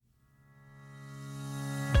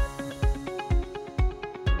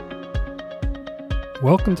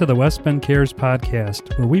Welcome to the West Bend Cares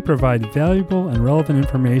podcast, where we provide valuable and relevant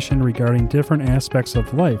information regarding different aspects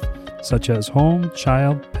of life, such as home,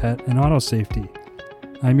 child, pet, and auto safety.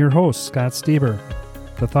 I'm your host, Scott Stieber.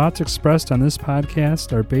 The thoughts expressed on this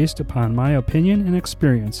podcast are based upon my opinion and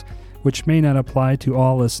experience, which may not apply to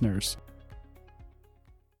all listeners.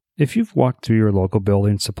 If you've walked through your local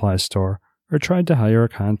building supply store or tried to hire a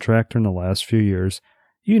contractor in the last few years,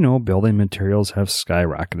 you know building materials have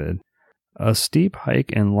skyrocketed. A steep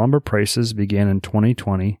hike in lumber prices began in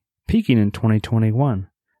 2020, peaking in 2021.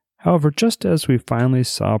 However, just as we finally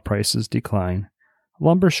saw prices decline,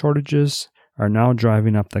 lumber shortages are now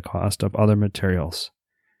driving up the cost of other materials.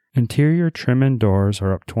 Interior trim and doors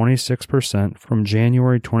are up 26% from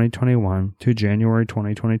January 2021 to January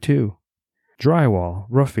 2022. Drywall,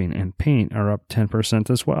 roofing, and paint are up 10%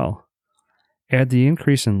 as well. Add the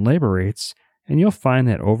increase in labor rates, and you'll find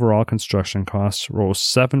that overall construction costs rose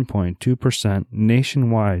 7.2%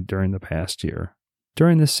 nationwide during the past year.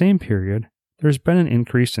 During the same period, there's been an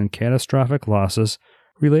increase in catastrophic losses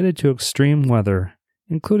related to extreme weather,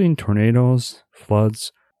 including tornadoes,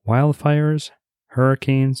 floods, wildfires,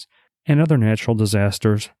 hurricanes, and other natural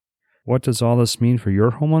disasters. What does all this mean for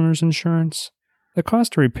your homeowner's insurance? The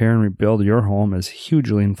cost to repair and rebuild your home is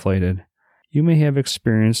hugely inflated. You may have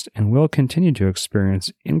experienced and will continue to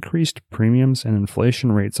experience increased premiums and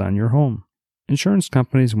inflation rates on your home. Insurance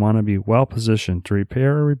companies want to be well positioned to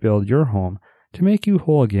repair or rebuild your home to make you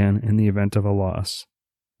whole again in the event of a loss.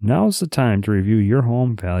 Now is the time to review your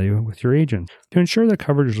home value with your agent to ensure the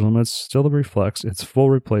coverage limit still reflects its full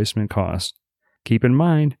replacement cost. Keep in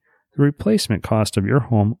mind, the replacement cost of your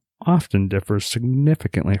home often differs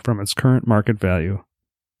significantly from its current market value.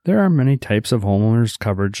 There are many types of homeowners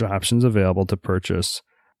coverage options available to purchase.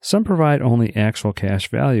 Some provide only actual cash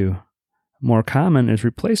value. More common is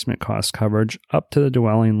replacement cost coverage up to the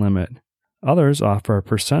dwelling limit. Others offer a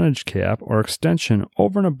percentage cap or extension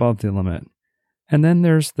over and above the limit. And then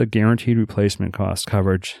there's the guaranteed replacement cost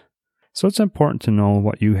coverage. So it's important to know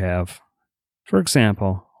what you have. For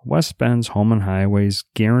example, West Bend's Home and Highways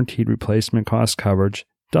guaranteed replacement cost coverage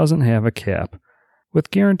doesn't have a cap. With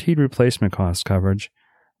guaranteed replacement cost coverage,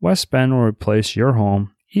 West Bend will replace your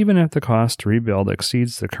home even if the cost to rebuild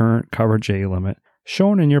exceeds the current Coverage A limit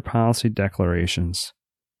shown in your policy declarations.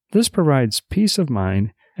 This provides peace of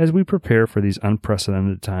mind as we prepare for these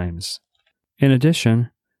unprecedented times. In addition,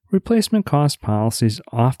 replacement cost policies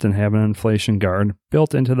often have an inflation guard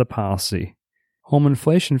built into the policy. Home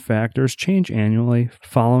inflation factors change annually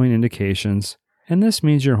following indications, and this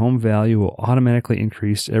means your home value will automatically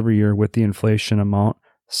increase every year with the inflation amount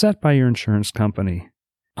set by your insurance company.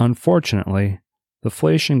 Unfortunately, the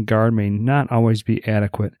inflation guard may not always be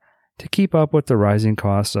adequate to keep up with the rising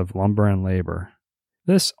costs of lumber and labor.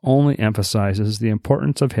 This only emphasizes the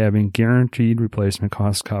importance of having guaranteed replacement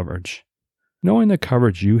cost coverage. Knowing the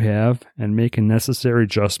coverage you have and making necessary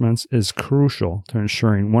adjustments is crucial to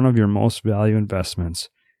ensuring one of your most valued investments,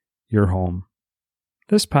 your home.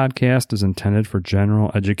 This podcast is intended for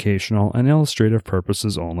general, educational, and illustrative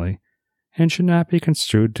purposes only, and should not be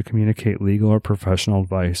construed to communicate legal or professional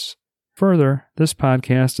advice. Further, this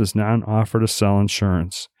podcast is not an offer to sell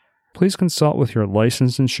insurance. Please consult with your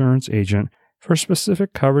licensed insurance agent for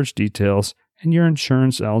specific coverage details and your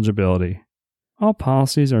insurance eligibility. All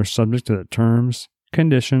policies are subject to the terms,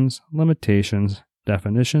 conditions, limitations,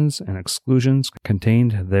 definitions, and exclusions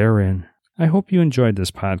contained therein. I hope you enjoyed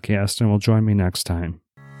this podcast and will join me next time.